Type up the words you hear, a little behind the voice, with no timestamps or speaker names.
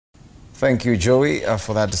Thank you, Joey,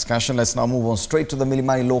 for that discussion. Let's now move on straight to the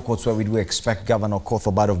Milimani Law Courts, where we do expect Governor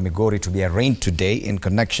Obado of Migori to be arraigned today in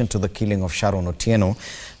connection to the killing of Sharon Otieno,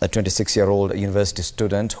 the 26-year-old university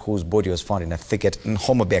student whose body was found in a thicket in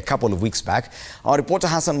Homa Bay a couple of weeks back. Our reporter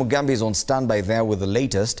Hassan Mugambi is on standby there with the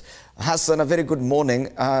latest. Hassan, a very good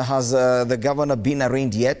morning. Has the governor been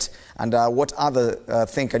arraigned yet? And what other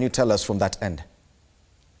thing can you tell us from that end?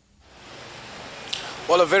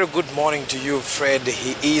 Well, a very good morning to you, Fred.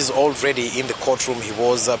 He is already in the courtroom. He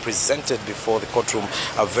was presented before the courtroom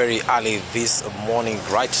very early this morning.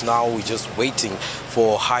 Right now, we're just waiting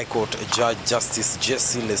for High Court Judge Justice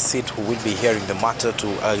Jesse Lesit, who will be hearing the matter,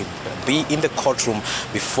 to be in the courtroom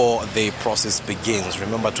before the process begins.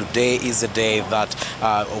 Remember, today is the day that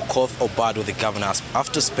Obado, the governor,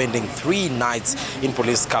 after spending 3 nights in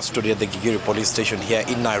police custody at the Gigiri police station here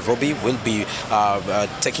in Nairobi, will be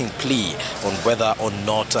taking plea on whether or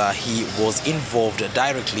not he was involved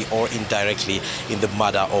directly or indirectly in the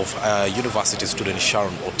murder of university student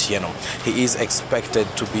Sharon Otieno. He is expected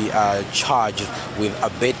to be charged with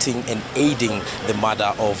abetting and aiding the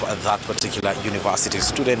murder of that particular university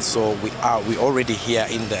student. So we already here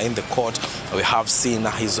in the court. We have seen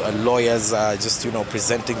his lawyers just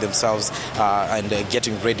presenting themselves and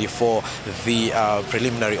getting ready for the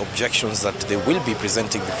preliminary objections that they will be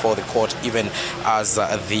presenting before the court, even as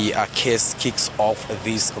the case kicks off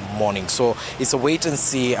this morning. So it's a wait and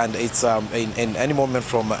see, and it's in any moment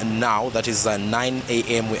from now, that is 9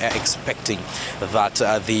 a.m. we are expecting that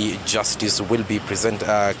the justice will be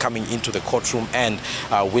coming into the courtroom and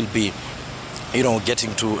will be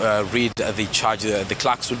getting to read the charge. The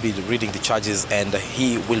clerks will be reading the charges, and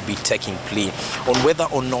he will be taking plea on whether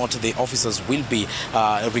or not the officers will be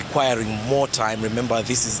requiring more time. Remember,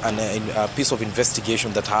 this is a piece of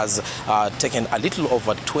investigation that has taken a little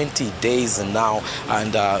over 20 days now,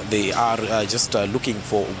 and they are just looking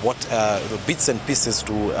for what bits and pieces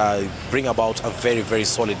to bring about a very, very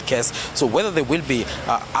solid case. So whether they will be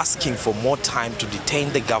asking for more time to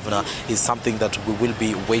detain the governor is something that we will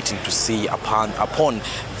be waiting to see upon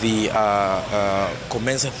the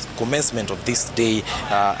commencement of this day,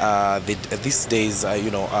 this day's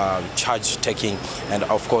charge taking, and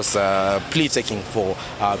of course plea taking for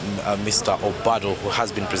Mr. Obado, who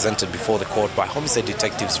has been presented before the court by homicide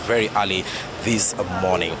detectives very early this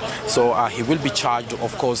morning. So he will be charged,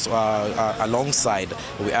 of course, alongside.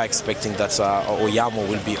 We are expecting that Oyamo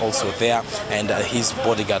will be also there, and his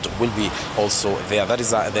bodyguard will be also there. That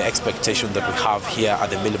is the expectation that we have here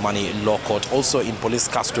at the Milimani Law Court. Also in police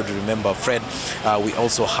custody, remember, Fred, we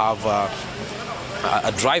also have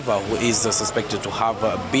a driver who is suspected to have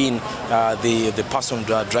been the person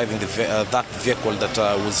driving that vehicle that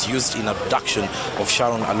was used in abduction of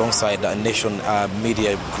Sharon, alongside Nation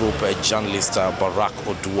Media Group journalist Barack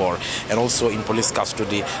Oduor. And also in police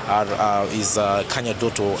custody is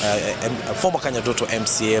former Kanyadoto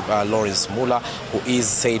MCA Lawrence Muller, who is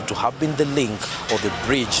said to have been the link or the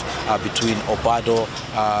bridge between Obado,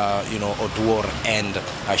 Oduor, and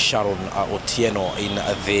Sharon Otieno in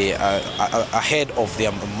the ahead of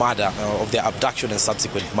their murder, of their abduction and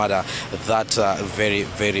subsequent murder, that very,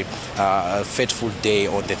 very fateful day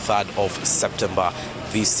on the 3rd of September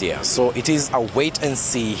this year. So it is a wait and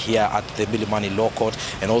see here at the Milimani Law Court,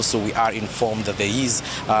 and also we are informed that there is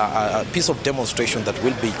a piece of demonstration that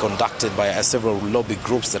will be conducted by several lobby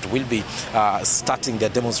groups that will be starting their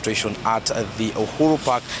demonstration at the Uhuru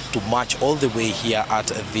Park to march all the way here at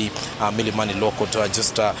the Milimani Law Court,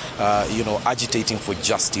 just agitating for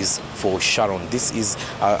justice for Sharon. These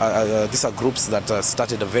are groups that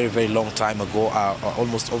started a very, very long time ago,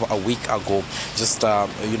 almost over a week ago, just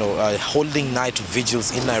holding night vigils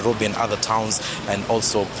in Nairobi and other towns, and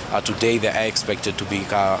also today they are expected to be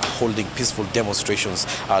holding peaceful demonstrations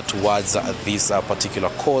towards this particular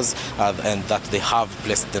cause, and that they have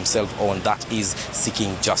placed themselves on, that is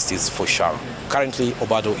seeking justice for Sharon. Currently,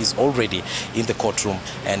 Obado is already in the courtroom,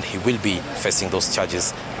 and he will be facing those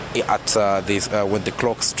charges at when the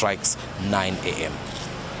clock strikes 9 a.m.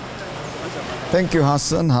 Thank you,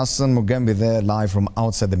 Hassan. Hassan Mugambi there, live from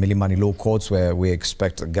outside the Milimani Law Courts, where we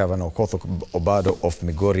expect Governor Obado of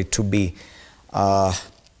Migori to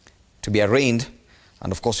be arraigned.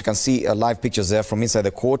 And of course, you can see live pictures there from inside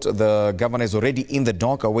the court. The governor is already in the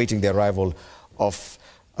dock, awaiting the arrival of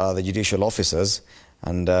the judicial officers.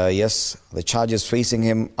 And yes, the charges facing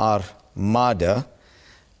him are murder,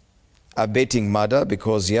 abetting murder,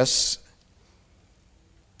 because yes,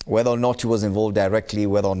 whether or not he was involved directly,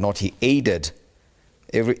 whether or not he aided,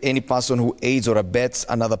 any person who aids or abets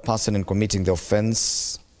another person in committing the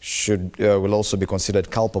offense will also be considered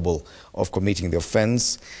culpable of committing the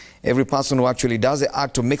offence. Every person who actually does the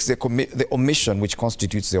act or makes the omission which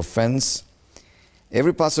constitutes the offence.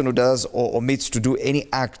 Every person who does or omits to do any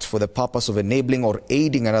act for the purpose of enabling or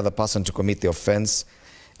aiding another person to commit the offence.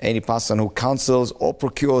 Any person who counsels or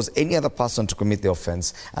procures any other person to commit the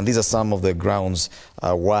offence. And these are some of the grounds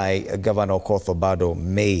why Governor Okoth Obado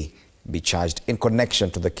may be charged in connection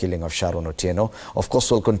to the killing of Sharon Otieno. Of course,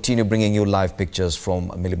 we'll continue bringing you live pictures from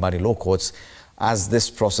Milimani Law Courts as this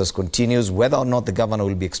process continues. Whether or not the governor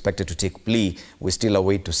will be expected to take plea, we still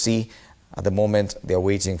await to see. At the moment, they are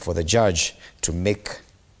waiting for the judge to make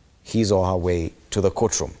his or her way to the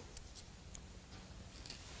courtroom.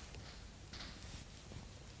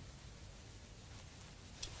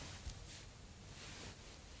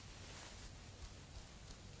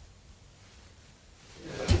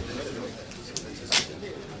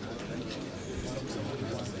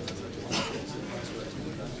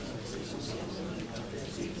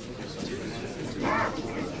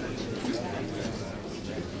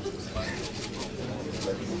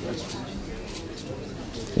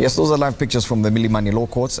 Yes, those are live pictures from the Milimani Law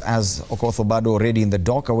Courts as Okoth Obado already in the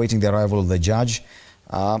dock awaiting the arrival of the judge.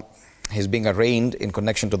 He's being arraigned in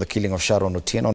connection to the killing of Sharon Otieno.